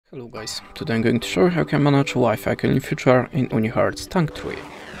Hello guys, today I'm going to show you how you can manage Wi-Fi calling feature in UNIHERTZ Tank 3.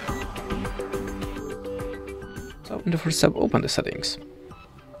 So in the first step, open the settings.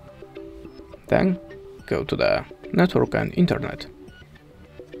 Then go to the network and internet.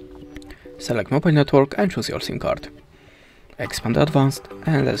 Select mobile network and choose your SIM card. Expand advanced,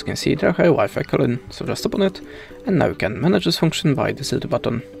 and as you can see there are Wi-Fi calling, so just open it, and now you can manage this function by the tilde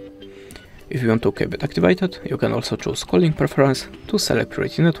button. If you want to keep it activated, you can also choose calling preference to select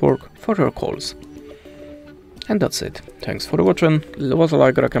priority network for your calls. And that's it. Thanks for watching, leave us a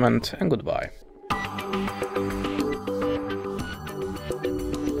like, recommend, and goodbye.